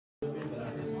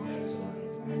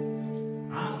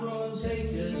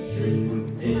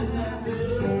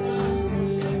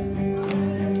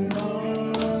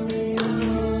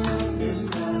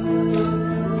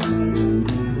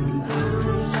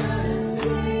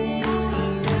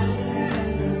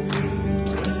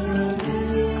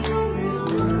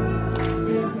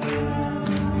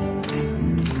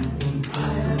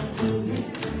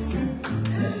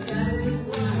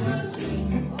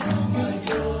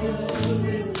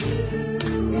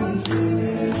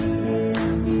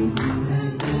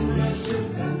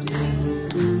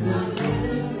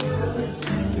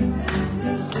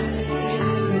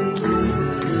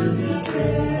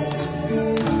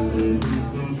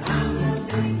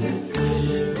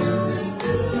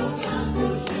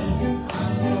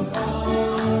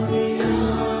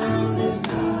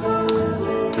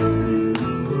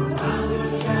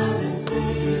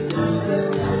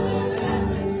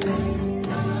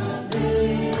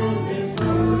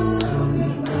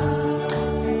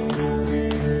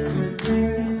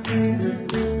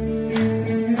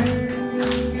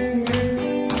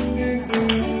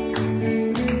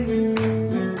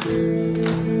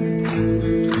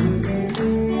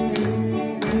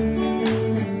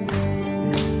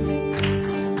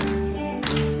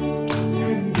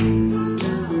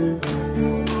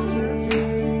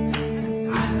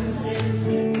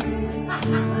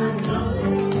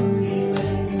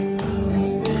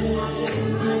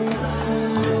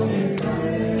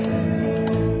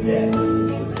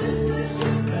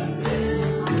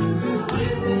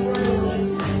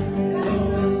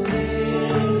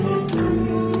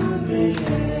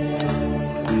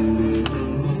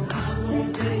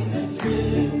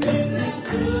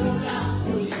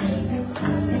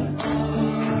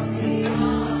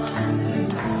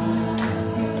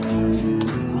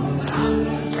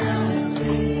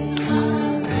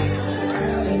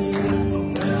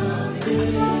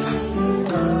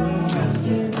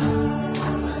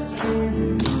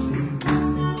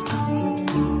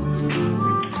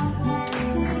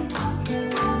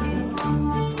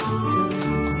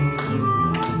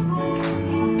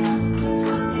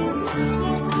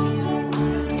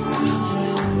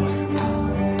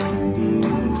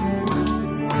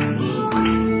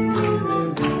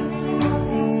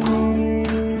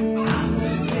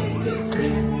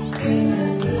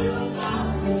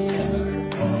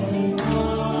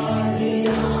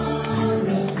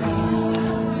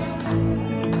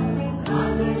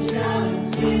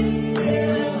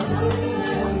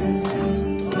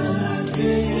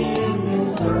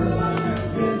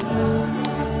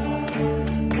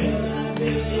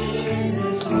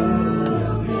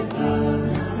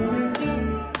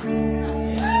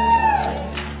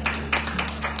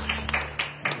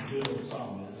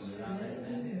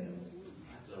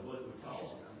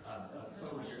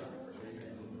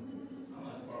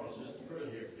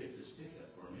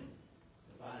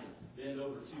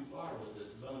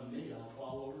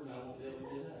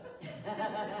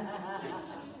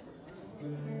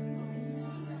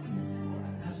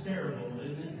That's terrible,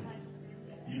 isn't it?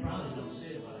 You probably don't see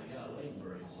it, but I got a leg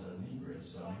brace, a knee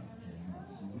brace on.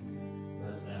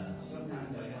 But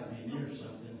sometimes I got to be near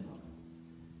something.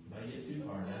 If I get too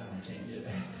far down, I can't get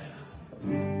back down.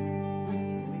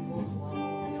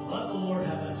 Love the Lord.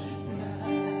 How about you?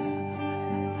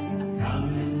 Come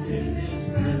into His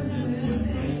presence with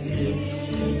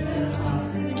thanksgiving in your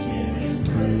heart. Give Him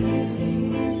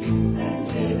praise and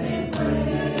give Him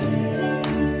praise.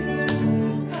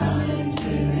 Come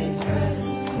into His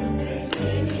presence with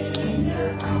thanksgiving in your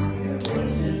heart. Your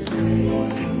voice is great.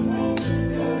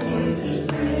 Your voice is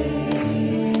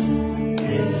great.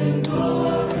 Give Him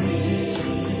glory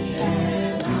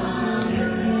and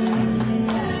honor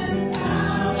and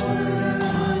power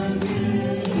unto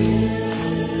You.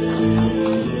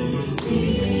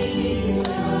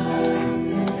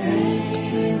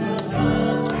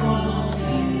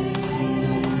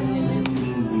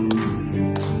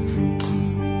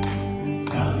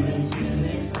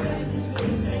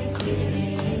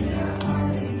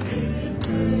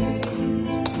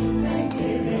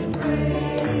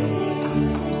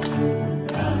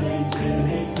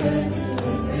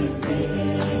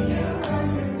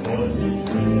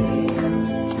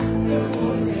 Your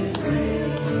voice is great.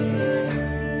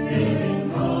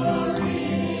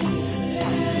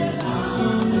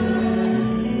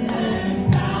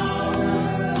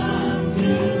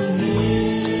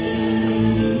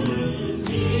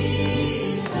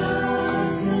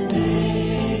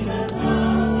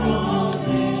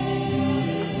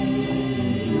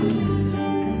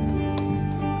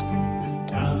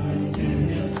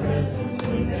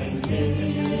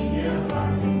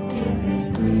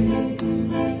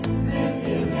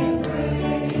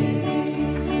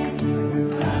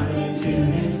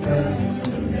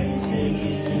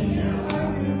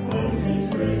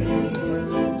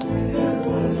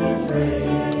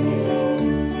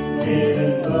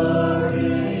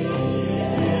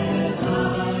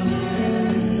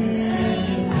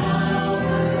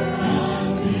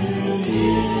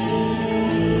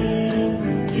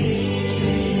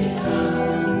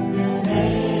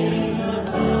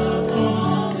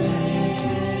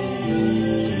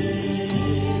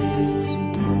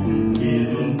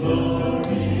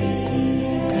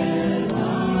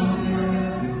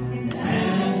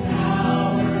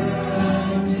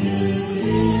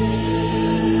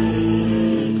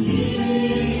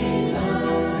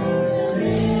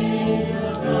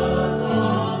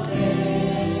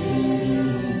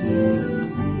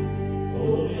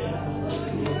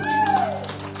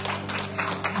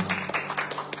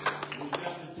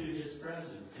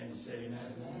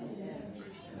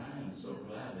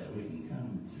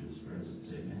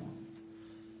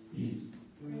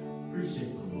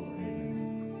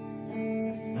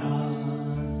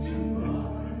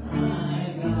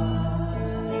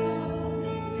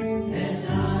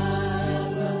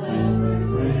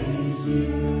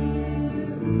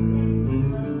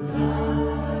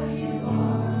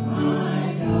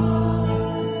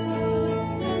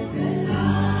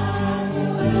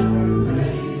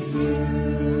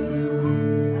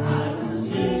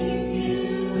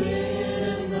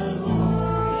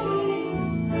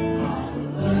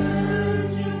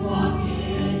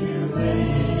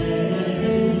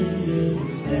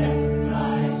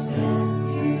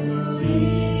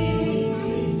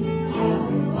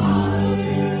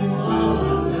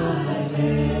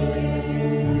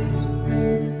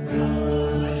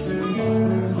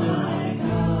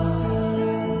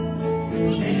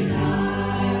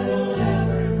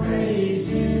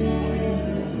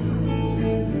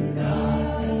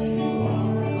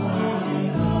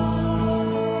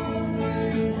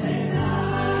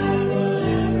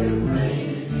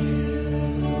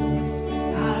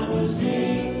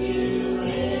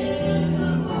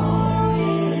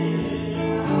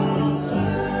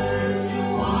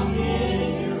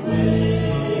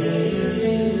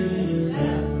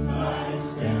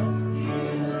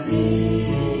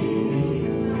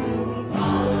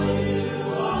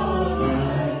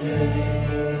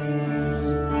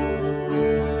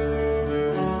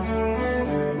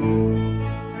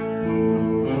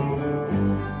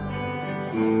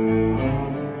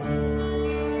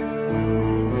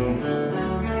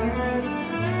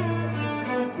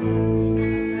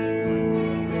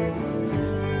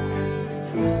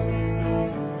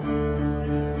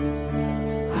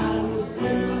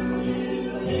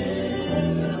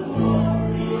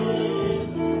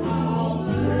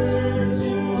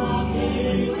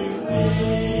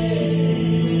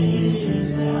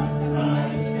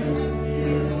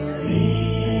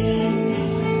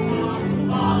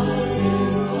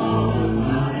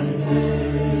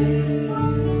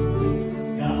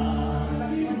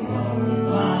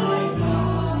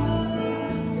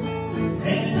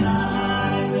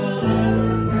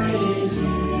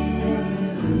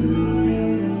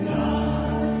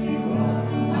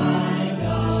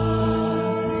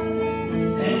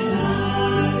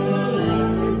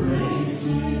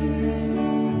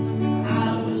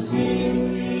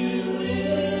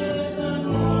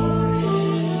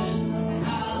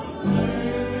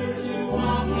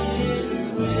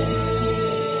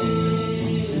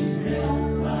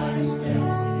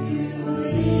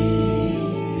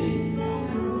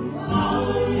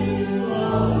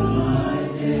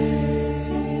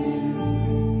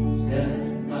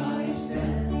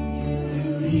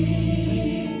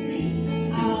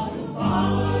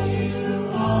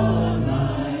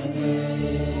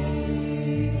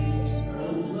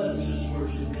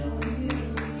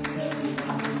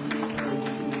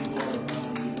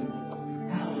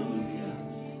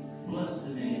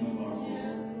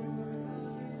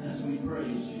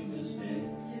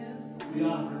 We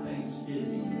offer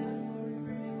thanksgiving.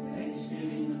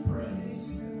 Thanksgiving and praise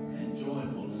and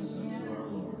joyfulness unto our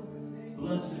Lord.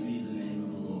 Blessed be the name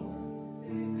of the Lord.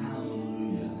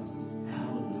 Hallelujah.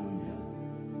 Hallelujah.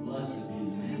 Blessed be the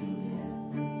name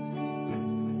of the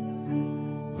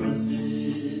Lord. Blessed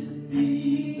be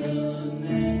the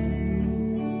name.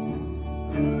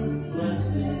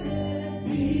 Blessed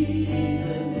be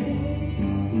the name.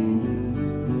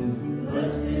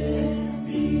 Blessed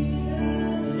be the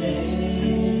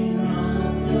name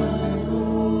of the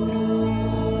Lord.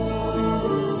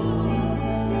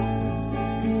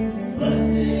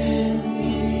 Blessed be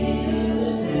the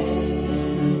name.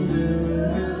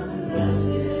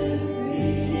 Blessed be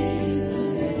the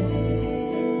name.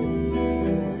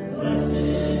 Blessed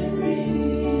be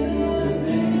the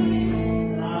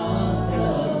name of the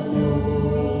Lord.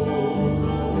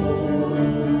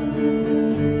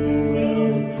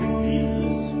 Well,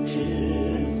 Jesus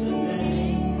is the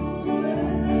name.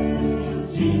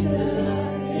 Jesus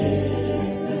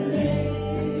is the name.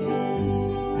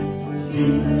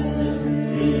 Jesus is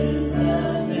the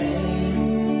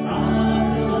name of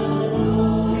the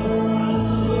Lord.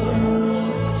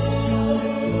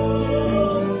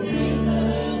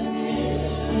 Jesus is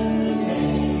the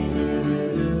name.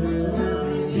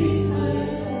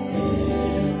 Jesus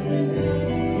is the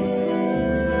name.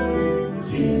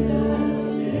 Jesus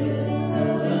is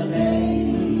the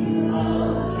name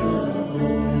of the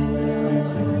Lord.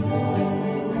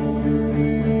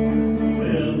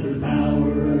 Well, there's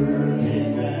power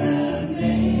in that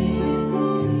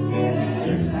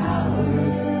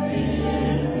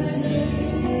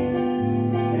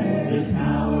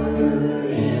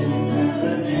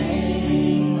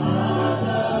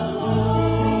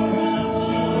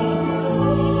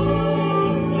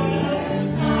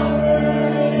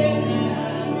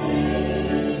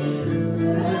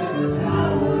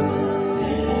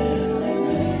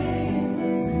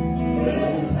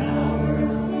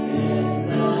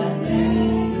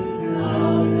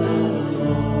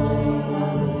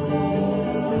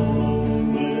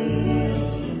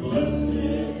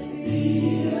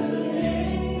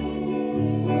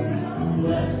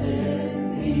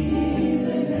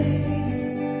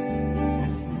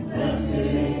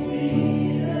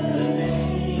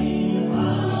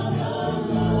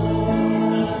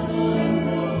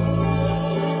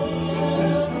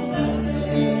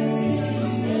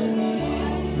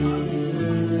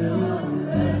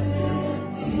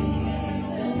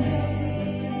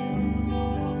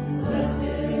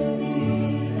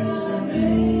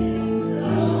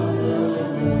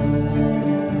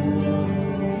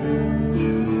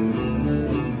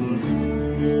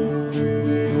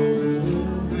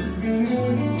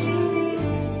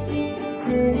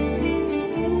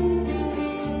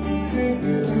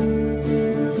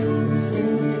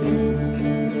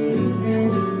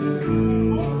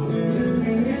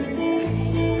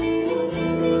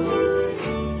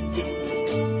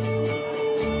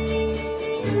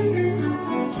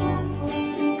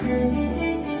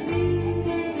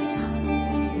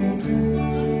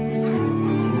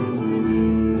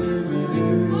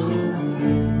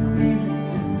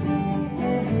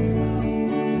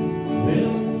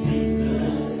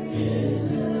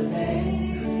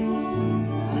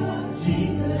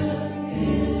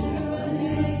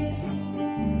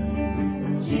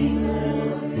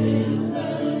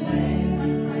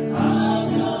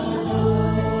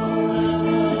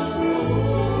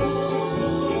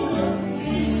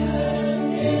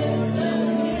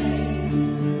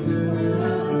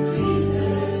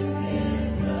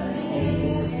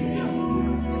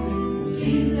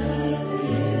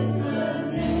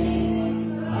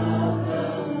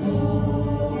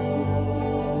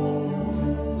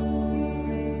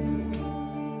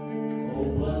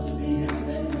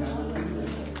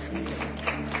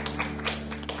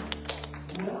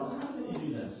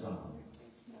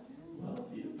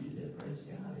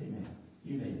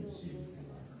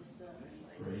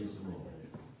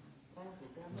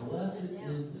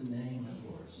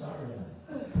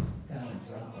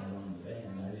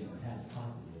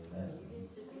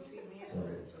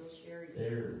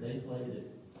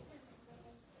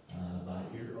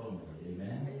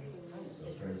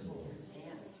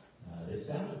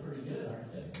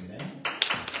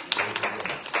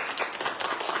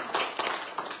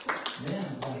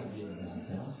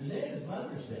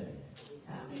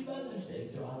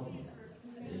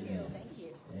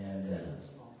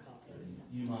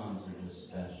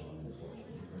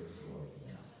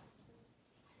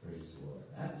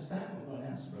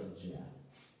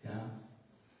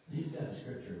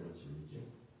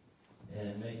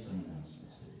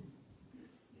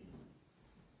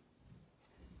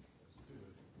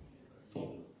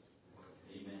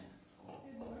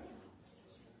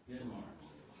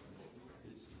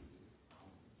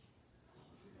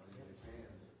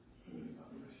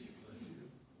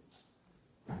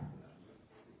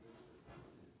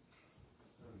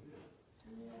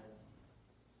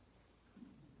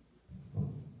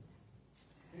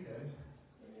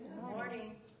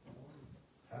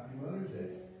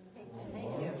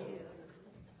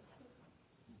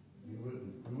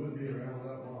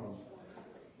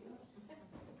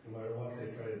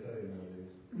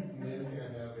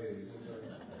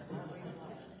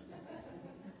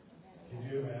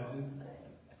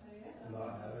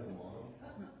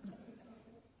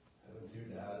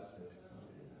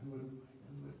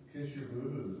fix your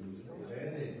boo-boos and put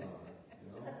Band-Aids on,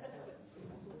 you know?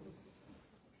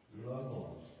 We love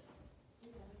moms.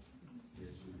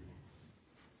 Yes, we do.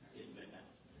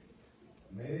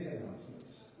 May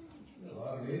announcements. A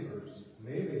lot of neighbors.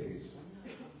 May babies.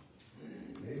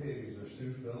 May babies are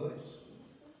Sue Phillips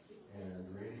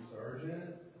and Grady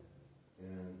Sargent,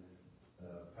 and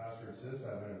Pastor and Sis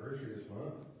have an anniversary this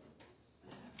month.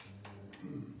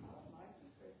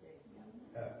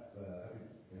 Happy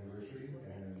anniversary.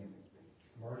 And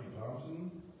Margie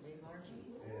Thompson.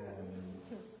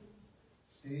 And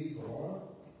Steve Gallant.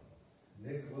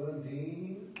 Nick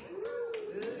Lundeen.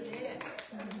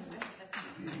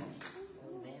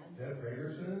 Deb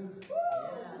Gregerson.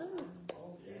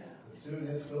 Sue and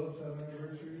Ed Phillips have an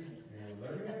anniversary. And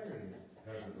Larry Haggerty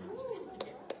has an anniversary.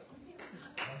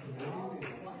 That's amazing.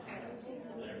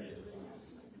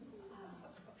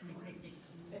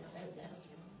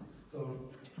 So,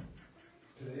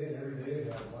 today and every day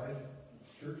we have live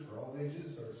church for all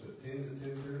ages. Starts at 10 to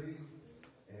 10:30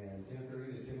 and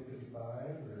 10:30 to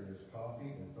 10:55. There is coffee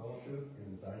and fellowship in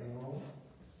the dining hall.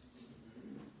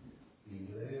 Even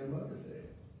today and Mother's Day.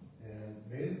 And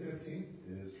May the 15th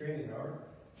is training hour,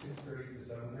 6:30 to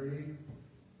 7:30.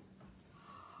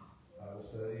 Bible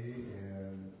study.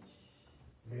 And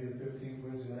May the 15th,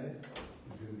 Wednesday night,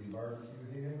 is going to be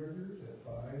barbecue hamburgers at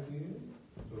 5 p.m.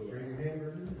 So bring your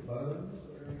hamburgers, buns,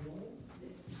 whatever you want.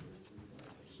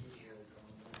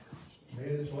 May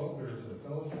the 12th, there's a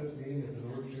fellowship meeting at the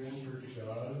North Grand Church of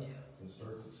God. It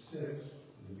starts at 6.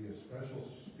 There'll be a special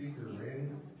speaker,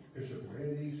 Bishop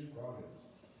Randy Scroggins.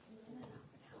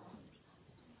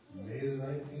 May the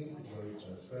 19th,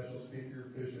 a special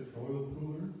speaker, Bishop Doyle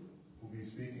Pooler, will be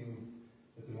speaking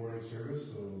at the morning service.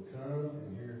 So come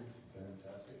and hear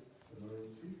fantastic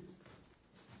anointed speakers,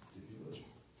 if you would.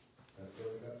 That's what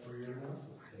I got for your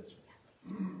announcements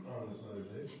on this Mother's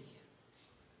Day.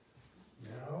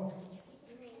 Now,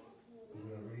 I'm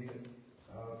going to read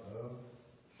out of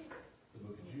the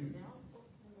book of Jude.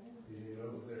 You didn't know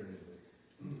it was there, did you?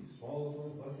 Smallest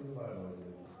little book in the Bible, I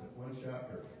believe. One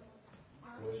chapter.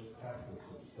 Was packed with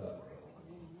some stuff.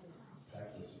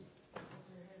 Packed with some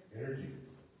energy.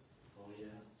 Oh,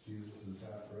 yeah. Jesus'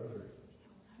 half brother.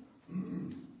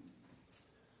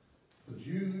 So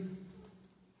Jude,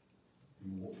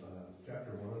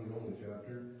 chapter 1, the only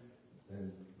chapter,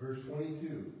 and verse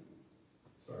 22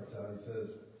 starts out, he says,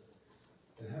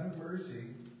 "And have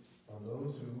mercy on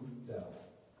those who doubt.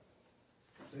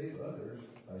 Save others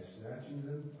by snatching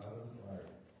them out of the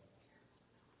fire.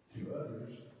 To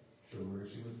others, show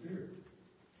mercy with fear,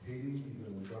 hating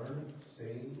even the garment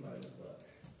stained by the flesh."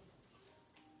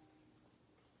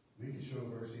 We can show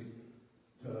mercy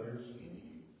to others,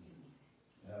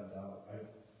 have doubt. I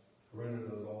run into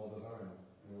those all the time.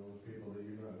 You know, those people that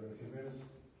you're not going to convince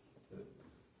that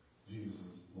Jesus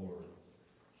is Lord.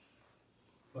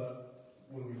 But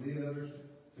when we lead others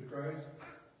to Christ,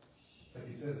 like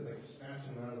he said, it's like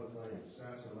snatching them out of the flame,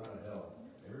 snatching them out of hell.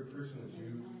 Every person that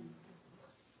you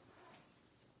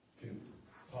can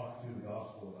talk to the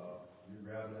gospel about, you're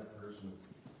grabbing that person,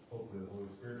 hopefully the Holy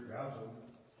Spirit grabs them,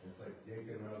 and it's like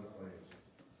yanking them out of the flames.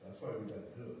 That's why we got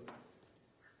to do it.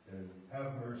 And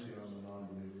have mercy on the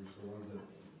non-believers, the ones that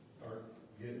aren't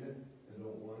getting it and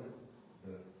don't want it,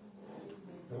 that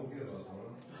don't give up on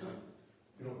them.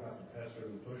 You don't have to pester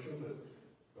them and push them, but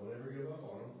don't ever give up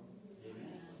on them.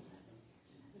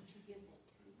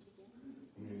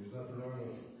 I mean, there's nothing wrong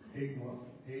with hating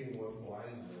what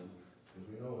blinds them, because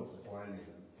we know it's blinding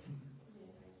them.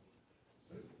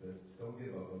 But don't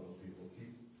give up on those people.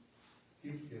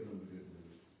 Keep giving them the good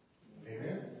news.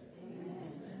 Amen?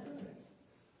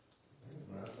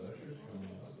 My usher's coming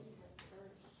up.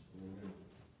 And we're going to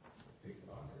take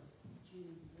the offering.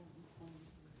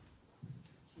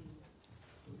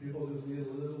 So people just need a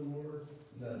little more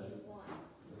nudging.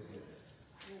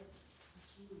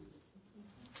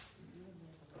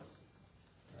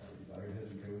 Bow your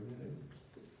heads and pray with me today.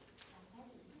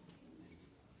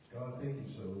 God, thank you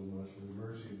so much for the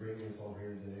mercy of bringing us all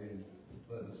here today and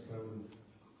letting us come and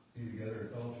be together in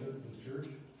fellowship in this church.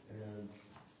 And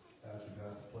as we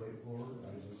pass the plate, Lord,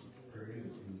 I just pray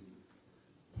that you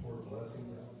pour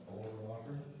blessings out all over the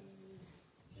offering.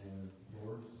 And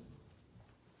Lord,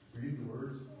 breathe the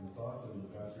words and the thoughts of the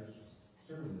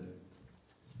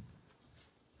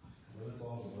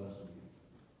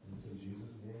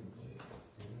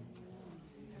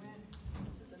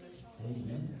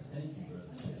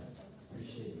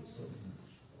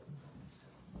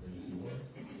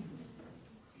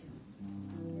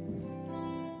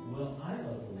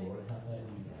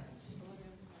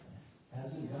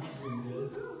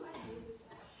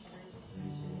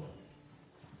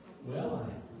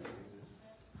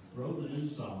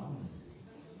song.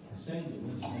 I sang it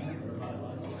this morning. Everybody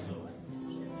liked it, so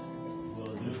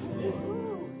we'll do it today.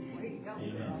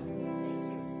 Amen.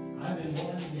 I've been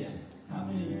born again. How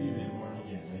many of you have been born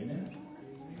again? Amen.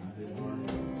 I've been born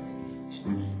again.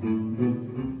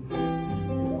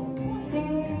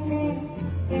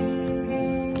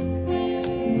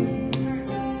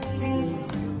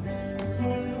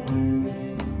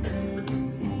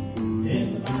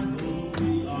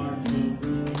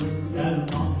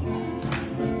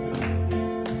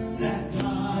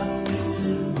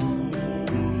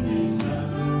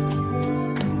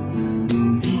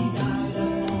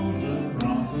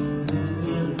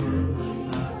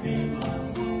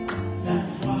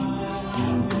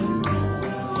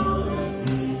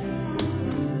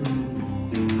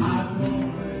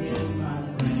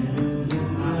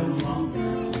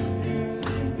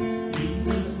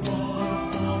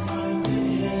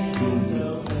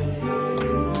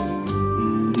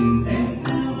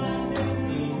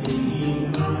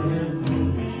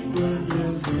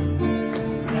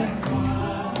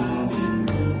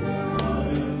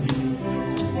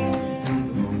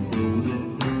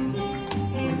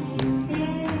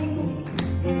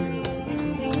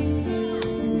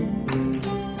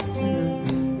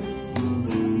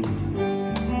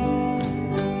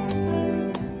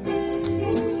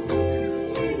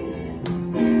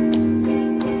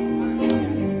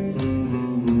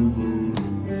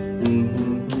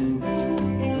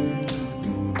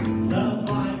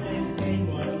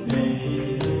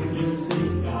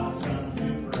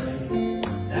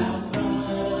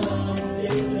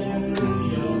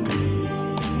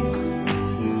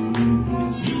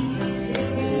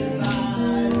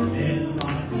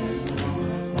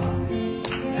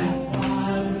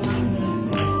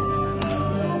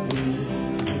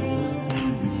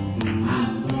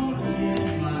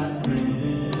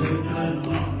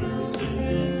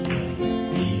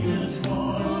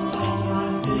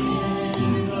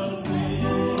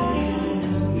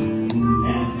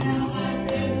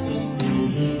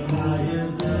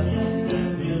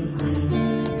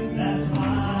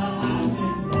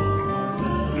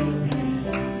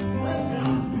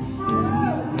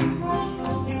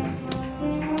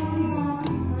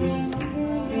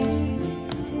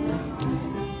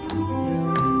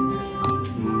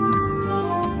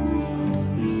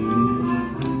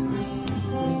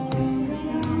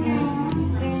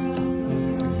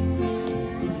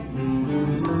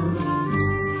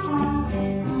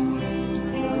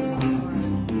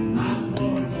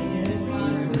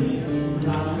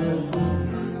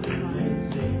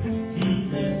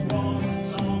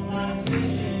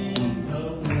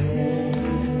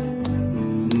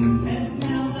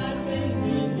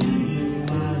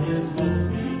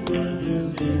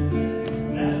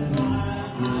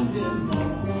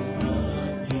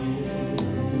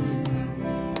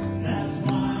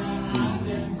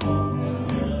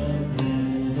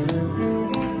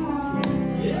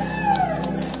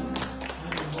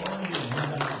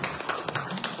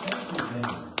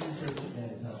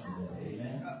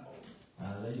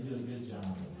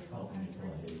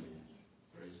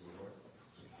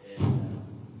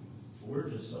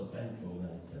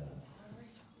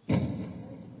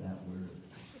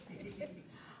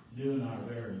 Doing our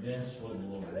very best for the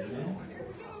Lord. Amen.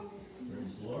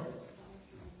 Praise the Lord.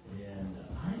 And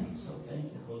I am so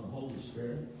thankful for the Holy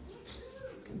Spirit.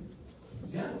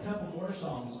 We've got a couple more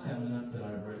songs coming up that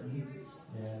I've written.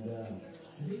 And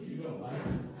I think you're going to like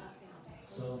it.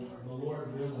 So the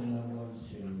Lord willing, I want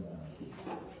to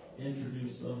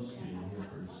introduce those to you here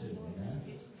pretty soon. Amen.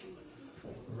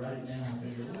 Right now, I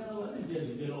figured, well, let me get a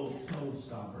good old toe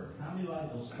stomper. How many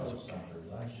like those toe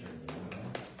stompers? I sure do.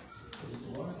 Right? Praise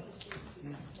the Lord.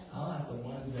 I like the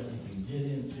ones that we can get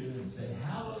into and say,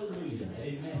 hallelujah,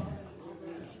 amen.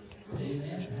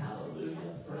 Amen, hallelujah,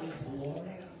 praise the Lord.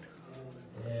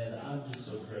 And I'm just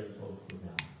so grateful for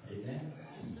God, amen.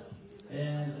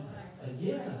 And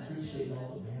again, I appreciate all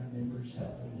the band members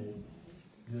helping me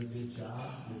do a good job.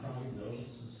 You probably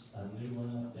noticed a new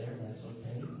one up there, that's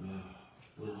okay.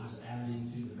 We're just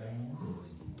adding to the band.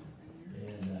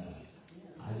 And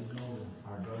I didn't know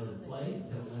our brother played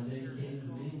until one day he came to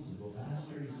me and said, well,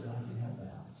 Pastor, he said, I can help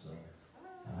out. So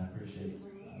I appreciate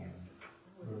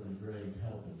Brother Greg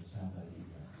helping us sound like you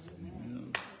guys.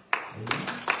 Amen.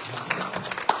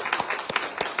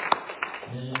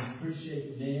 And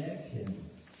appreciate Nick and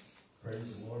praise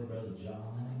the Lord, Brother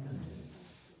John. And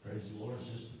praise the Lord,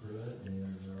 Sister Pruitt.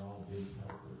 And they're all big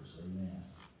helpers. Amen.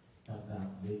 Help out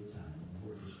big time. And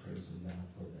we're just praising God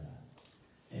for that.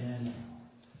 And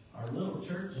our little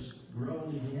church is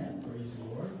growing again, praise the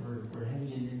Lord. We're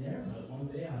hanging in there, but one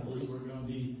day I believe we're going to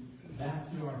be back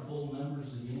to our full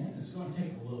numbers again. It's going to going to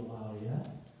take a little while yet.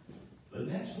 But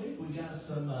next week we got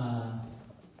some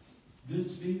good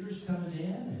speakers coming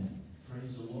in, and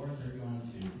praise the Lord, they're going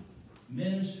to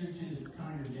minister to the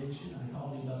congregation. I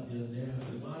called him up the other day and I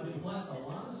said, well, I've been planting a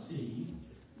lot of seed.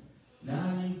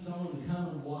 Now I need someone to come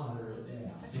and water it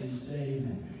down. Can you say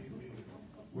amen?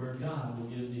 Where God will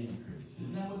give the increase.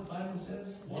 Isn't that what the Bible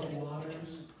says? One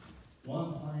waters,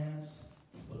 one plants,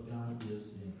 but God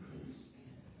gives the increase.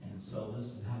 And so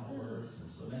this is how it works. And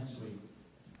so next week,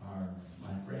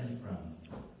 my friend from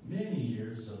many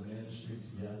years of ministry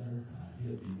together,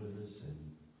 he'll be with us in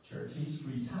church. He's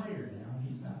retired now.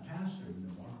 He's not pastoring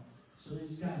anymore. So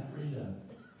he's kind of free to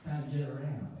kind of get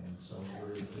around. And so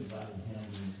we're inviting him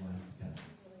and his wife to come.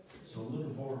 So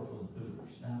looking forward for the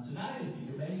Poodles. Now tonight, if you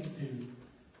can make it to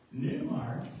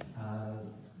Newmark,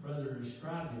 Brother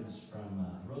Scroggins from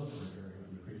Roseburg area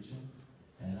will be preaching.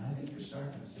 And I think you're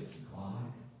starting at 6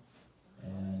 o'clock.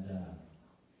 And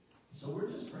so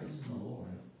we're just praising the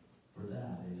Lord for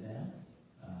that. Amen.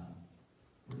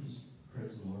 We're just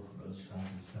praising the Lord for Brother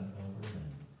Scroggins coming over.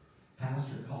 And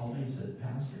Pastor called me and said,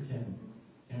 Pastor, can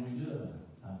we do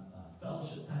a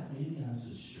fellowship type meeting? I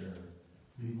said, sure.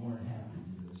 Be more than happy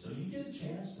to do it. So you get a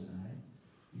chance tonight.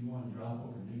 You want to drop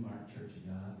over to Newmark Church of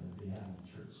God. They'll be having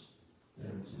church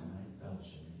there tonight,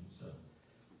 fellowship meeting. So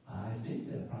I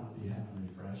think they'll probably be having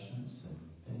refreshments and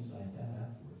things like that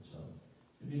afterwards. So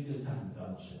it'd be a good time to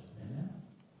fellowship. Amen?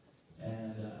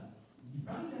 And you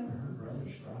probably never heard Brother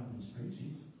Scroggins preach.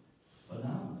 He's a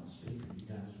phenomenal speaker. You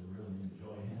guys will really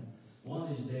enjoy him. One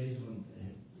of these days when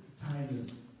time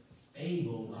is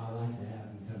able, I'd like to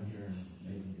have him come here and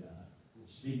maybe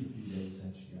speak a few days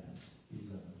at you guys.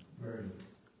 He's a very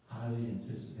highly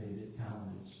anticipated,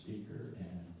 talented speaker.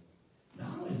 And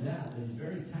not only that, but he's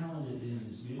very talented in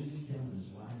his music, him and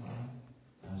his wife.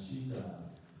 She's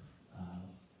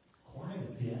quite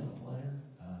a piano player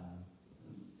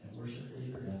and worship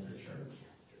leader at their church.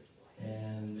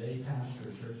 And they pastor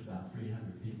a church about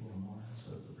 300 people or more,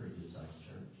 so it's a pretty good-sized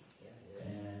church.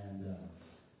 And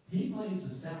he plays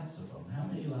the saxophone. How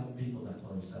many like people that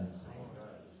play saxophone?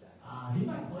 He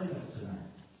might play that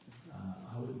tonight.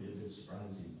 I wouldn't be a bit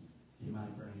surprised. He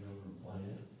might bring it over and play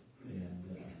it.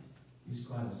 And he's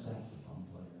quite a saxophone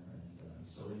player. And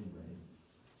so anyway,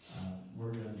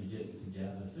 we're going to be getting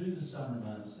together through the summer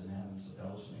months and having some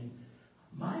fellowship meeting.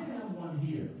 Might have one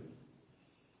here.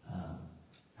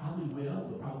 Probably will.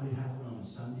 We'll probably have one on a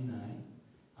Sunday night.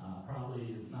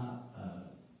 Probably, if not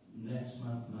next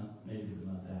month, maybe the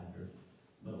month after.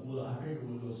 But I figure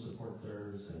we'll go support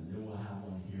theirs, and then we'll have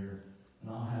one here. And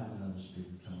I'll have another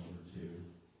speaker come over too.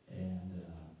 And,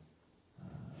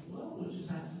 well, we'll just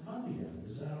have some fun together.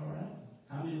 Is that all right?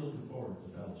 How many looking forward to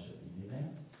fellowshipping?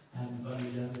 Amen? Having fun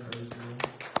together, praise the Lord.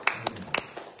 Amen.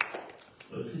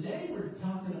 But today we're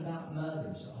talking about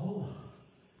mothers. Oh,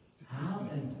 how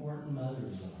important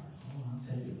mothers are. Oh, I'll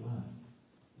tell you what.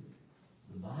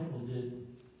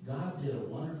 God did a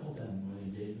wonderful thing when he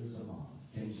gave us a mom.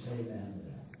 Can you say amen to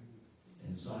that?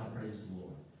 And so I praise the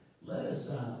Lord. Let us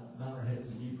bow our heads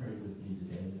and you pray with me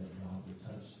today that God will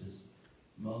touch this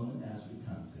moment as we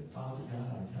come to it. Father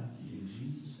God, I come to you in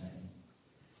Jesus' name.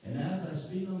 And as I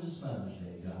speak on this Mother's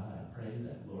Day, God, I pray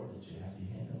that, Lord, that you have your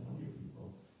hand upon your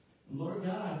people. And Lord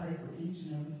God, I pray for each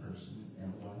and every person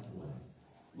and walk away.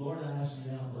 Lord, I ask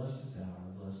you now, bless this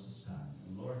hour, bless this time.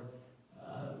 And Lord,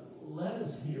 let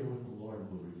us hear what the Lord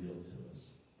will reveal to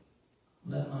us.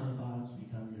 Let my thoughts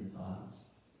become your thoughts.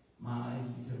 My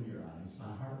eyes become your eyes.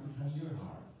 My heart become your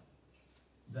heart.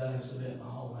 That I submit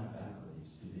all my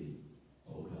faculties to thee,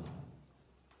 O God.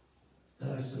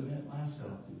 That I submit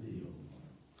myself to thee, O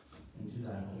Lord, and to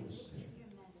thy Holy Spirit.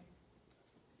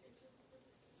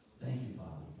 Thank you,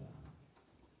 Father God.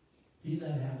 He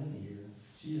that hath an ear,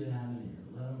 she that hath an ear,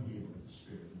 let him hear what the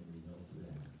Spirit may reveal to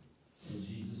them. In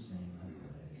Jesus' name I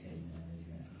pray. Amen,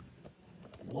 amen.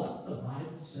 What the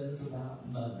Bible says about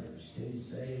mothers, can you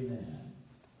say amen?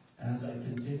 As I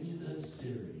continue this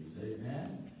series,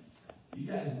 amen? You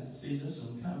guys didn't see this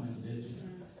one coming, did you?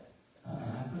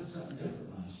 I put something different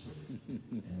last week.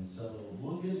 And so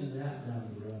we'll get into that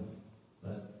down the road.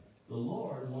 But the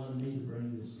Lord wanted me to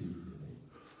bring this to you today.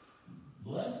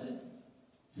 Blessed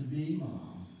to be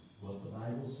mom, what the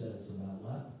Bible says about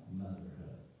what?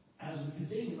 Motherhood. As we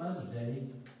continue, Mother's Day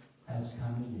has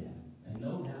come again. And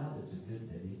no doubt it's a good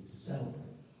day to celebrate.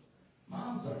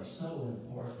 Moms are so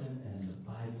important, and the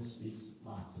Bible speaks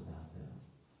lots about them.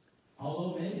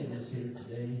 Although many of us here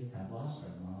today have lost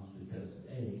our moms because of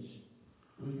age,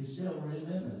 we can still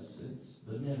reminisce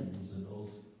the memories of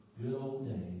those good old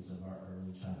days of our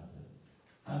early childhood.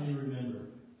 How many remember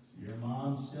your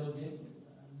mom still getting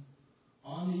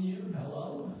on to you?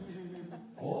 Hello?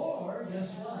 Or, guess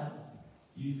what?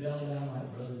 You fell down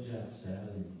like Brother Jeff said,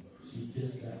 and she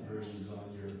kissed that bruise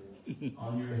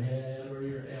on your head or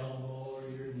your elbow or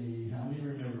your knee. How many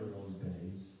remember those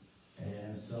days?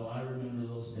 And so I remember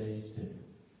those days too.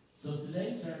 So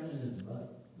today's sermon is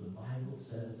what the Bible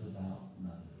says about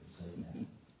mothers. Amen.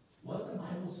 What the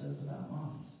Bible says about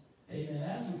moms. Amen.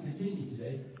 As we continue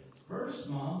today, first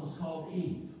mom was called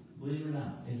Eve, believe it or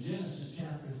not. In Genesis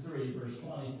chapter 3, verse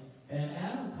 20, and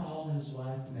Adam called his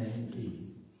wife named Eve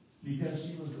because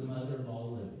she was the mother of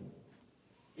all living.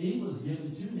 Eve was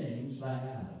given two names by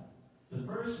Adam. The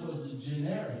first was the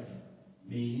generic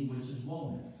meaning, which is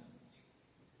woman.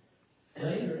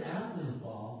 Later, after the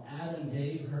fall, Adam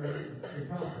gave her the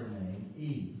proper name,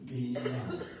 Eve, meaning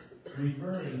man,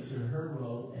 referring to her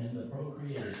role in the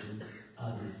procreation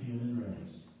of the human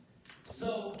race.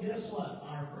 So, guess what?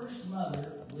 Our first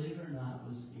mother, believe it or not,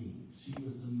 was Eve. She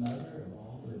was the mother of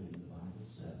all living, the Bible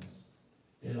says.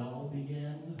 It all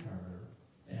began with her.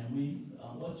 And we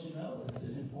want you to know it's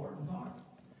an important part.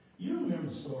 You remember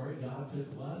the story. God took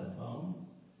what? A bone.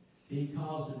 He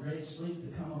caused a great sleep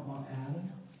to come upon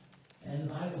Adam. And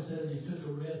the Bible says he took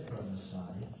a rib from his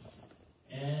side.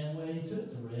 And when he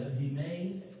took the rib, he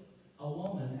made a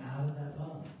woman out of that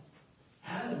bone.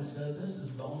 Adam said, this is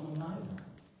bone of my bone.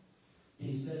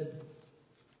 He said,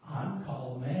 I'm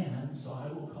called man, so I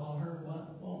will call her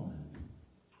what? Woman.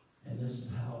 And this is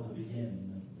how the beginning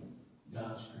of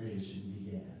God's creation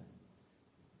began.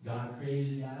 God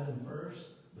created Adam first,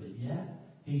 but yet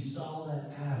he saw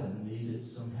that Adam needed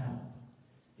some help.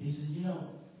 He said, you know,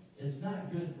 it's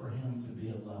not good for him to be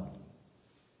alone.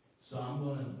 So I'm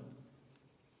going to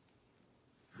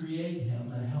create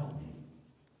him and help him.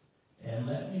 And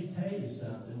let me tell you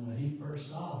something, when he first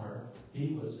saw her,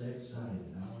 he was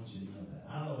excited. I want you to know that.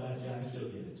 I don't know about you, I still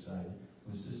get excited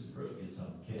when Sister Pruitt gets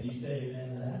home. Can you say amen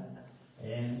to that?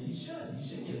 And you should. You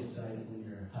should get excited when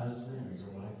your husband or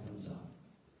your wife comes home.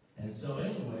 And so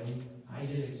anyway, I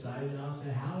get excited and I'll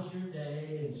say, how's your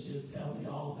day? And she'll tell me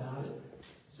all about it.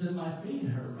 So my feet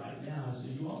hurt right now. So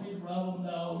you want me to rub them?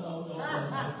 No, don't rub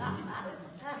my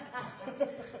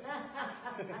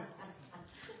feet.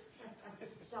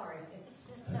 Sorry.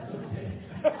 That's okay.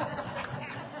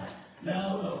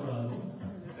 No, don't rub them.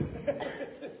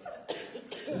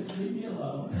 Just leave me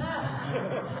alone.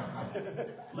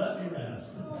 Let me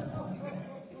rest.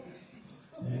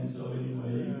 And so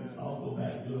anyway, I'll go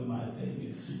back doing my thing,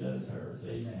 and she does hers.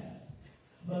 Amen.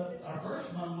 But our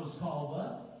first one was called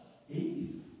what?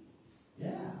 Eve.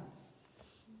 Yeah.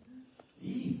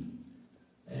 Eve.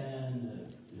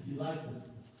 And if you like to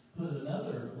put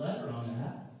another letter on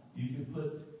that, you could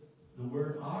put the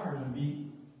word R and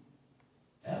be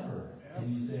ever.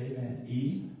 Can you say amen?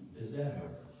 Eve is ever.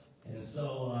 And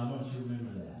so I want you to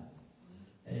remember that.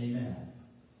 Amen.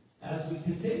 As we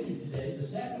continue today, the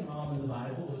second mom in the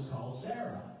Bible was called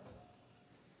Sarah.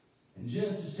 In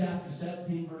Genesis chapter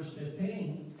 17, verse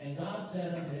 15, and God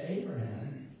said unto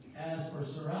Abraham, as for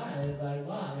Sarai, thy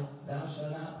wife, thou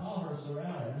shalt not call her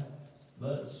Sarai,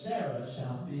 but Sarah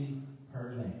shall be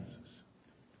her name.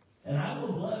 And I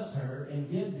will bless her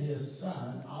and give thee a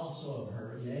son also of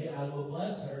her. Yea, I will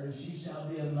bless her, and she shall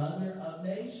be a mother of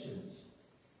nations.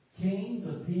 Kings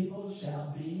of people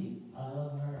shall be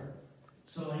of her.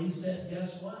 So he said,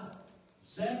 guess what?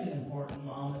 Second important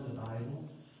mom in the Bible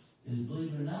is,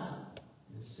 believe it or not,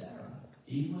 is Sarah.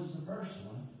 Eve was the first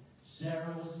one.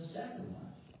 Sarah was the second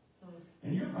one.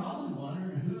 And you're probably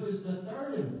wondering, who is the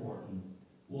third important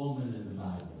woman in the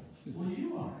Bible? Well,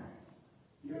 you are.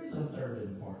 You're the third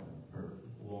important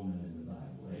woman in the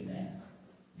Bible. Amen.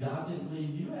 God didn't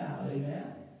leave you out.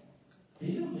 Amen.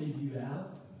 He didn't leave you out.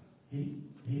 He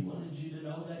wanted you to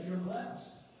know that you're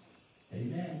blessed.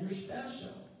 Amen. You're special.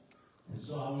 And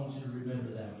so I want you to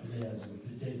remember that today as we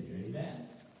continue. Amen.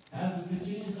 As we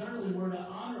continue, thirdly, we're to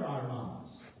honor our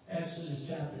moms. Exodus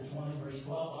chapter 20, verse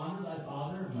 12. Honor thy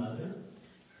father and mother,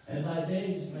 and thy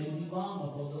days may be long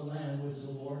upon the land which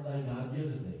the Lord thy God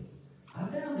giveth thee. I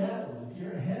found out if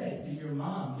you're a headache to your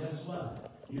mom, guess what?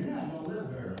 You're not going to live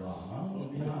very long. I'm going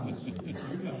to be honest with you.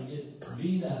 You're going to get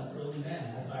beat up really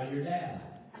bad by your dad.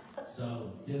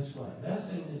 So, guess what? Best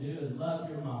thing to do is love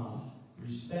your mom.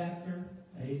 Respect her.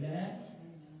 Amen.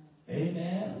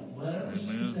 Amen. Whatever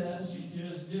she says, you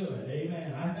just do it.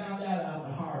 Amen. I found that out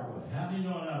the hard way. How do you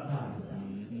know what I'm talking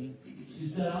about? She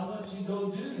said, I want you to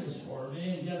go do this for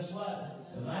me. And guess what?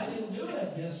 If I didn't do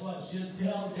it, guess what? She'd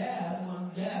tell Dad when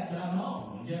Dad got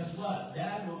home. And guess what?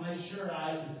 Dad will make sure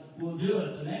I will do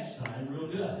it the next time real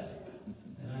good.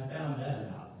 And I found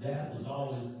that out. Dad was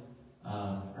always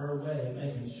her way of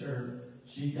making sure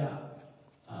she got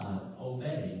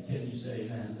obeyed. Can you say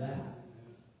amen to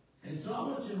that? And so I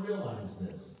want you to realize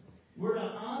this. We're to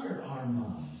honor our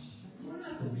moms. We're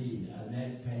not to be a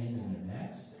neck pain in their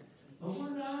necks, but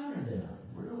we're to honor them.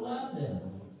 We're to love them,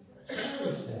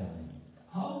 cherish them,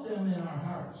 hold them in our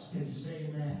hearts. Can you say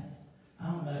amen? I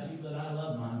don't know about you, but I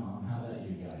love my mom. How about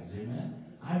you guys? Amen?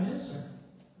 I miss her.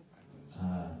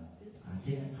 I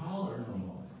can't call her no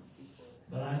more.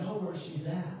 But I know where she's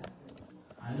at.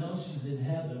 I know she's in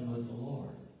heaven with the Lord.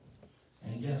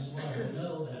 And guess what? I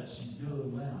know that she's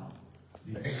doing well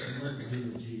because she went to be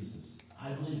with Jesus.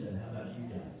 I believe that. How about you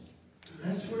guys?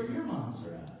 That's where your moms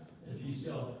are at.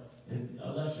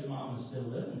 Unless your mom is still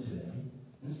living today.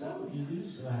 And some of you do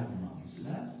still have your moms. And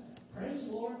that's, praise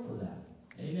the Lord for that.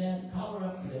 Amen. Call her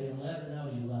up today and let her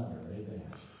know you love her. Amen.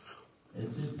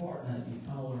 It's important that you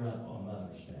call her up on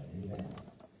Mother's Day. Amen.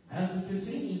 As we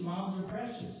continue, moms are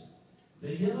precious.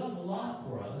 They give up a lot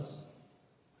for us.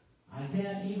 I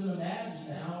can't even imagine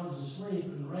the hours of sleep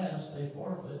and rest they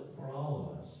forfeit for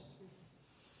all of us.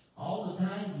 All the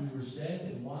times we were sick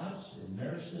and watched and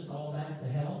nursed us all back to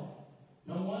health.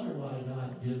 No wonder why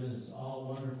God given us all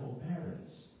wonderful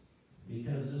parents.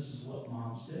 Because this is what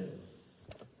moms do.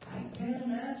 I can't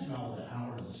imagine all the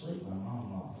hours of sleep my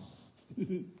mom lost.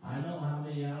 I know how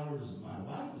many hours my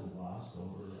wife has lost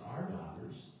over our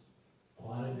daughters.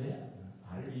 Quite a bit.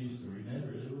 I used to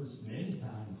remember it was many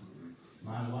times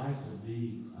my wife would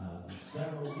be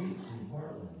several weeks in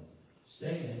Portland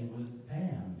staying with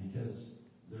Pam because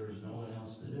there was no one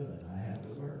else to do it. I had to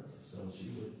work. So she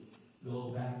would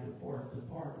go back and forth to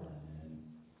Portland. And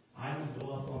I would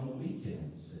go up on the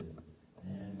weekends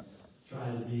and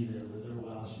try to be there with her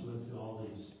while she went through all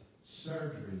these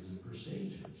surgeries and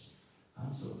procedures.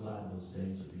 I'm so glad those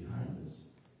days are behind us.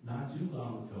 Not too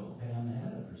long ago, Pam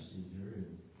had a procedure,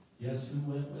 and guess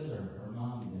who went with her? Her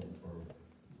mom did for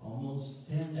almost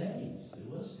 10 days. It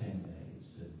was 10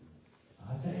 days. And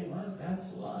I tell you what,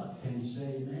 that's love. Can you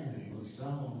say amen? When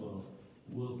someone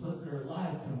will put their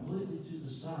life completely to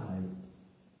the side,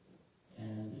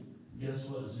 and guess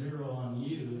what? Zero on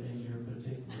you and your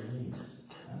particular needs.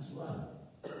 That's love.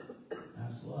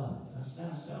 That's love. That's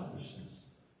not selfishness.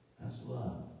 That's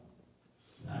love.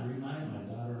 And I remind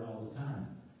my daughter all the time.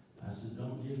 I said,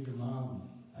 don't give your mom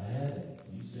a headache.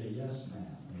 You say, yes,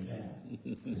 ma'am. Amen.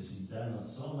 Because she's done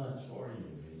so much for you.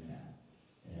 Amen.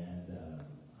 And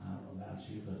I don't know about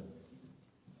you, but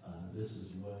this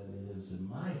is what it is in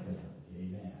my family.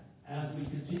 Amen. As we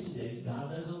continue,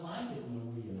 God doesn't like it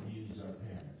when we abuse our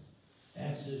parents.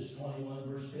 Exodus 21,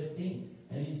 verse 15.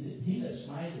 And he that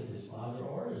smiteth his father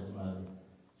or his mother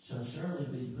shall surely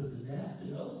be put to death.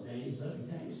 In those days, let me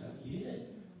tell you something.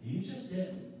 You just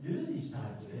didn't do these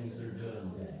type of things they're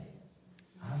doing today.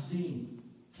 I've seen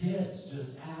kids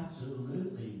just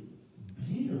absolutely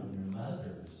beat on their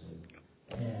mothers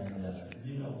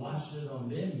and watched it on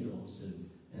videos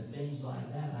and things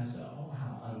like that. I said, oh,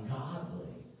 how ungodly.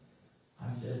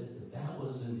 I said, if that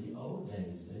was in the old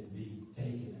days, they'd be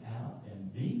taken out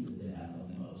and beat to death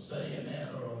almost. Say amen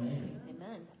or amen.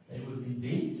 Amen. They would be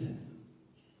beaten.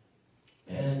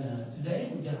 And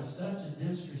today we got such a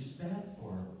disrespect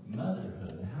for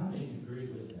motherhood. How many agree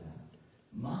with that?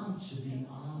 Moms should be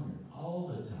honored all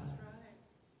the time.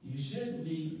 You shouldn't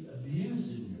be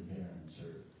abusing your parents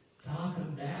or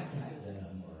talking back at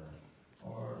them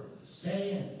or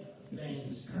saying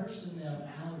things, cursing them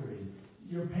out.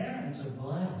 Your parents are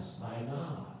blessed by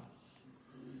God.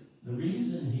 The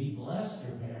reason he blessed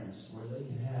your parents where they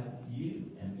could have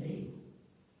you and me.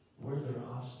 We're their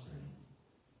offspring.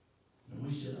 And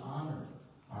we should honor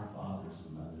our fathers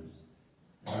and mothers.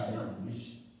 And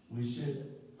we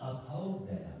should uphold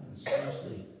them,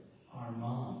 especially our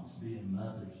moms being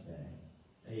Mother's Day.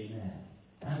 Amen.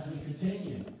 As we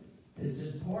continue, it's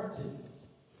important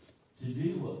to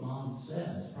do what Mom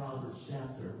says. Proverbs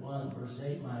chapter 1, verse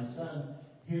 8, my son,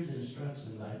 hear the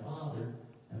instruction of thy father,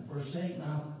 and forsake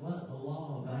not what? The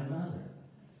law of thy mother.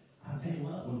 I tell you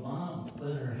what, when Mom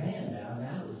put her hand out,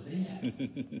 that was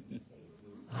it.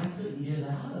 I couldn't get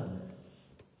out of it.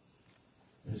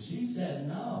 If she said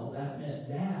no, that meant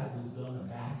Dad was going to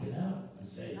back it up and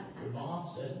say, your mom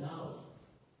said no.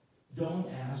 Don't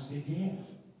ask again.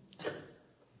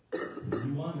 If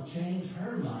you want to change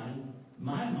her mind,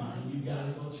 my mind, you got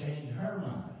to go change her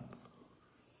mind.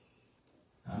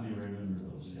 How many remember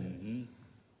those days? Mm-hmm.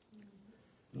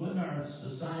 Wouldn't our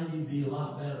society be a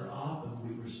lot better off if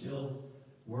we were still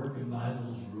working by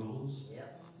those rules?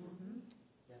 Yep. Mm-hmm.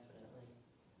 Definitely.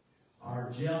 Our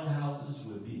jailhouses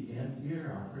would be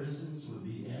emptier. Our prisons would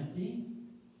be empty.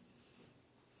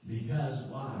 Because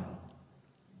why?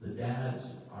 The dads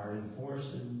are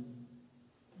enforcing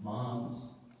Mom's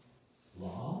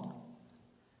law?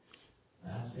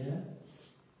 That's it?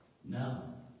 No.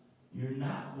 You're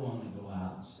not going to go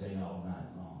out and stay all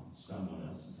night long at someone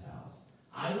else's house.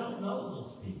 I don't know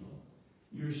those people.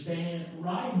 You're staying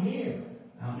right here.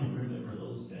 How many remember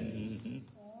those days?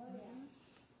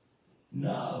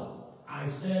 No. I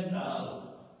said no.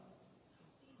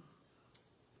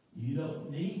 You don't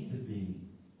need to be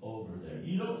over there.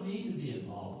 You don't need to be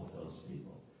involved with those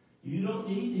people. You don't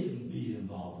need to be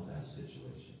involved with that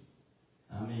situation.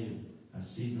 I mean, I've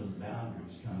seen those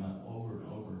boundaries come up over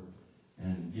and over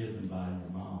and given by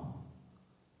your mom.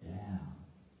 Yeah,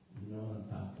 you know what I'm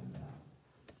talking about.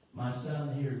 My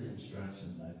son, hear the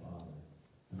instruction of thy father,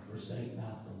 and forsake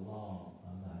not the law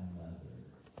of thy mother.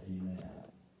 Amen.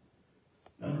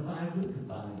 Number 5, who can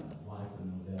find a wife of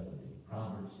nobility?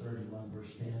 Proverbs 31,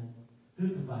 verse 10. Who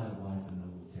can find a wife of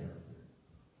noble character?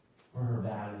 For her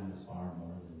value is far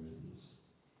more than rubies.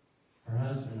 Her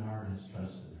husband's heart has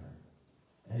trusted her,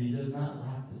 and he does not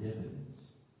lack the dividends.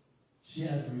 She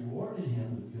has rewarded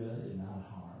him with good and not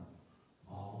harm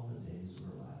all the days of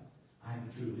her life. I can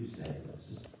truly say that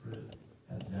Sister Pruitt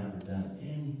has never done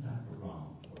any type of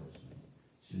wrong towards me.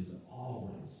 She has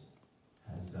always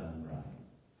done right.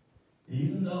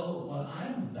 Even though what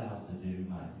I'm about to do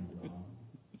might be wrong,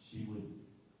 she would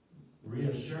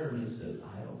reassure me and say,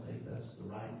 I don't think that's the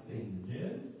right thing to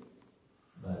do,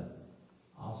 but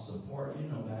I'll support you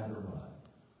no matter what.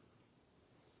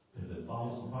 If it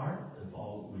falls apart,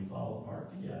 we fall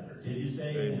apart together. Can you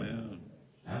say amen?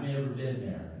 Have you ever been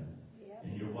there?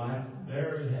 And your wife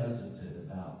very hesitant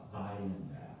about buying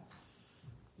that.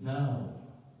 No.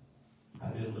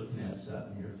 I've been looking at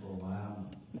something here for a while.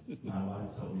 My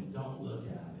wife told me, don't look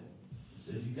at it. She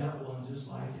said, you got one just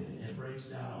like it. And it breaks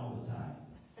down all the time.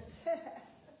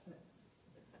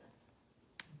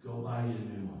 Go buy you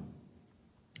a new one.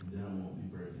 And then it won't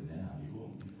be breaking down. You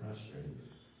won't be frustrated.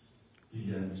 Do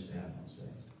you understand what I'm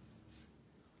saying?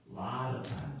 A lot of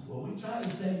times. Well, we try to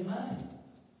save money.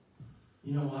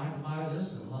 You know, I can buy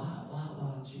this a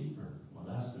lot cheaper. Well,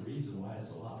 that's the reason why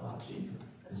it's a lot cheaper.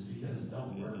 It's because it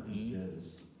don't work as good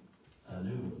as a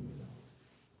new one will.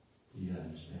 Do you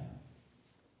understand?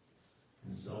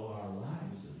 And so our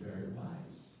lives are very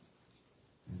wise.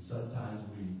 And sometimes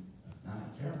we, if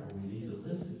not careful, we need to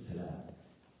listen to that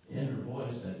inner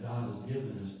voice that God has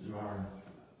given us through our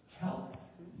help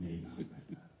needs.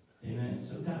 Amen.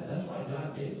 Sometimes that's why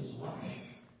God gave us life.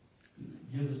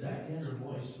 Give us that inner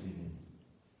voice we need.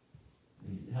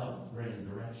 He help bring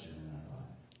direction in our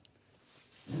life.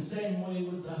 In the same way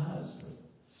with the husband.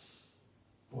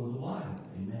 For the wife,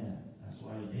 amen. That's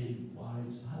why he gave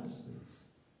wives husbands.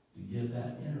 To give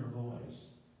that inner voice.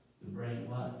 To bring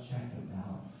what? Check and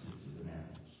balance into the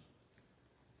marriage.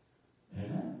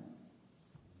 Amen?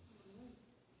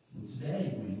 And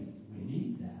today we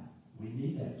need that. We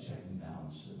need that check and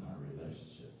balance in our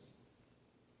relationships.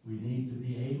 We need to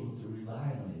be able to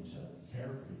rely on each other, care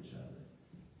for each other,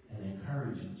 and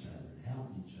encourage each other,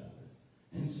 help each other.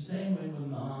 And it's the same way with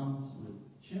moms, with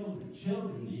children.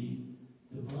 Children need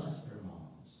to bless their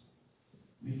moms.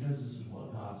 Because this is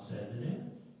what God said to do.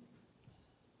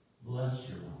 Bless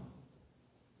your mom.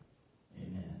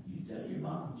 Amen. You tell your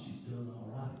mom she's doing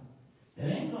all right. It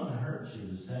ain't going to hurt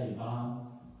you to say, Mom,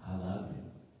 I love you.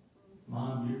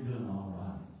 Mom, you're doing all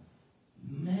right.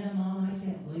 Man, Mom, I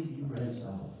can't believe you raised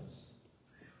all of us.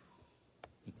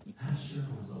 That sure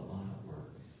was a lot of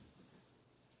work.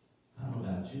 I don't know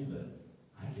about you, but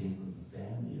I came from a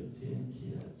family of 10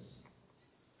 kids.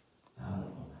 I don't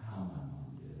know how my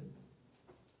mom did it.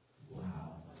 Wow.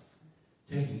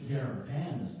 Taking care of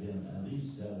Pam has been at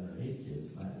least 7 or 8 kids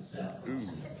by itself.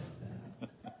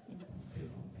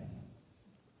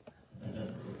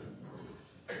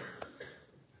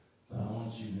 But I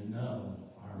want you to know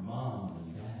our mom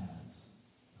and dads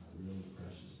are really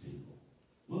precious people.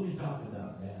 We'll be talking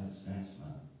about dads next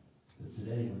month. But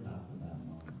today we're talking about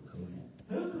moms. Amen.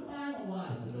 Who could find a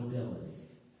wife of nobility?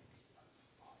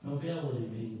 Nobility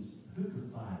means who could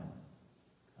find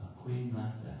a queen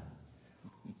like that?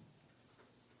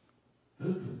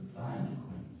 Who could find a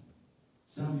queen?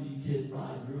 Some of you kids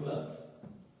probably grew up.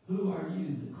 Who are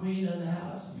you? The queen of the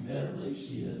house? You better believe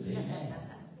she is. Amen.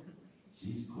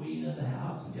 She's queen of the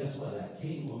house, and guess what? That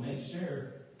king will make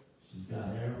sure she's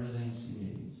got everything she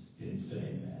needs. Can you say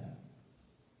amen?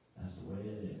 That's the way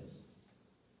it is.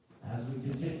 As we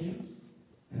continue,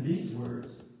 and these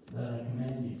words that I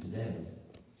command you today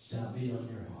shall be on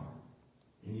your heart,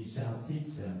 and you shall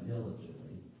teach them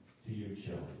diligently to your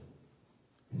children,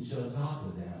 and shall talk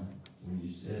of them when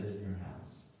you sit in your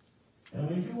house. And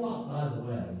when you walk by the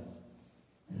way,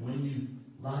 and when you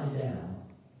lie down,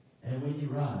 and when you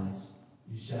rise,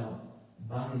 you shall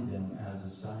bind them as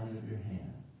a sign of your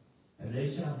hand, and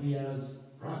they shall be as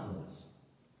frontlets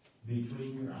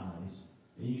between your eyes,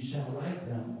 and you shall write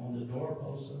them on the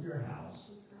doorposts of your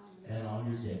house and on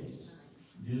your gates.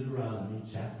 Deuteronomy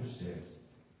chapter 6,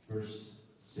 verse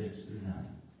 6 through 9.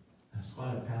 That's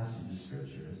quite a passage of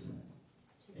scripture, isn't it?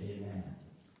 Amen.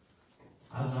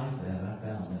 I like that. I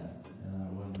found that, and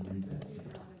I wanted to read that to you.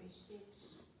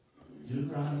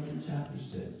 Deuteronomy chapter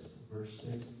 6, verse 6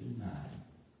 through 9.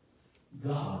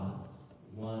 God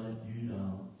wanted you to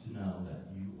know that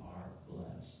you are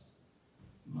blessed.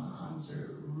 Moms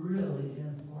are really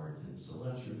important, so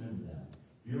let's remember that.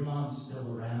 If your mom's still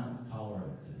around, call her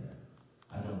up today.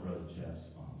 I know Brother Jeff's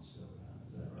mom's still around.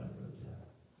 Is that right, Brother Jeff?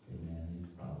 Amen. He's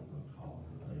probably going to call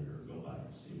her later or go by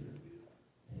and see her.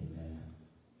 Amen.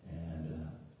 And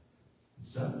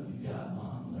some of you got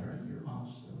mom, Larry, your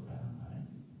mom's still around, right?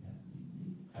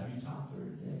 Have you talked to her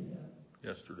today yet?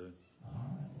 Yesterday.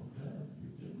 All right, well, good.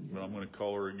 You're good. But I'm going to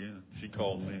call her again. She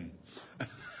called me.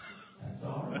 That's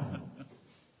all right.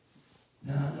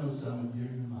 Now, I know some of you,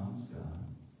 your mom's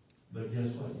gone. But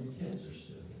guess what? Your kids are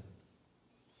still here.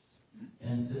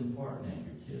 And it's important that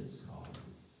your kids call you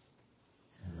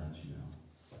and let you know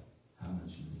how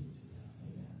much you need to them.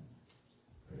 Amen.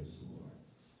 Praise the Lord.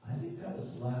 I think that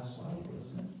was the last slide,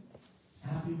 wasn't it?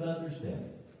 Happy Mother's Day.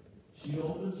 She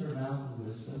opens her mouth with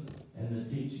wisdom, and the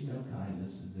teaching of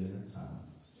kindness is in her tongue.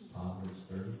 Proverbs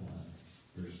 31,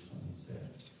 verse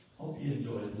 26. Hope you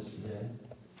enjoyed this today.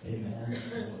 Amen.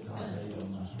 That's what God laid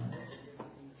on my heart.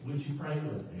 Would you pray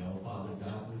with me? Oh, Father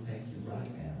God, we thank you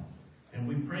right now. And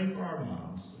we pray for our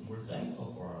moms, and we're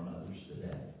thankful for our mothers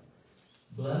today.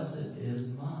 Blessed is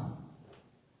Mom,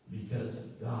 because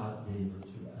God gave her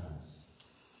to us.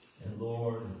 And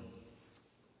Lord,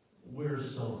 we're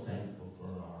so thankful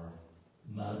for our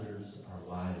mothers, our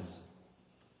wives.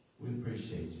 We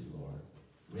appreciate you, Lord.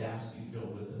 We ask you to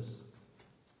go with us.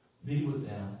 Be with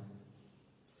them.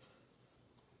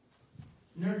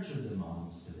 Nurture the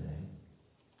moms today.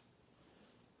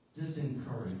 Just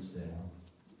encourage them.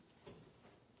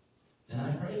 And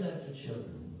I pray that the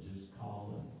children will just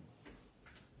call them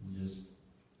and just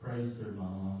praise their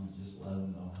mom, and just let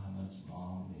them know how much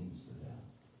mom means to them.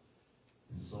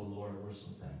 And so, Lord, we're so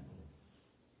thankful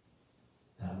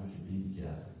that we can be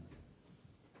together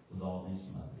with all these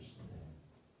mothers today.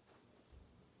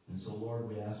 And so, Lord,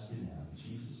 we ask you now, in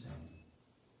Jesus' name,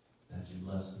 that you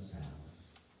bless this hour.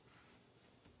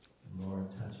 And Lord,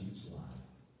 touch each life.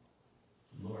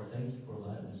 Lord, thank you for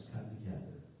letting us come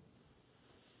together.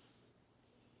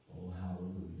 Oh,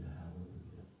 hallelujah,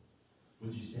 hallelujah.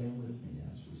 Would you stand with me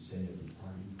as we say a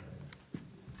departing prayer?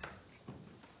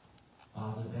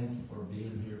 Father, thank you for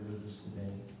being here with us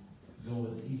today. Go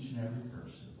with each and every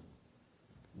person.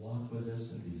 Walk with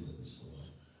us and be with us, Lord.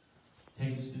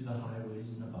 Take us through the highways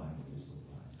and the byways of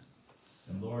life.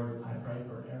 And Lord, I pray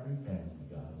for every family,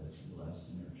 God, that you bless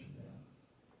and nurture them.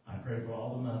 I pray for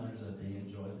all the mothers that they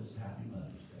enjoy this happy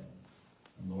Mother's Day.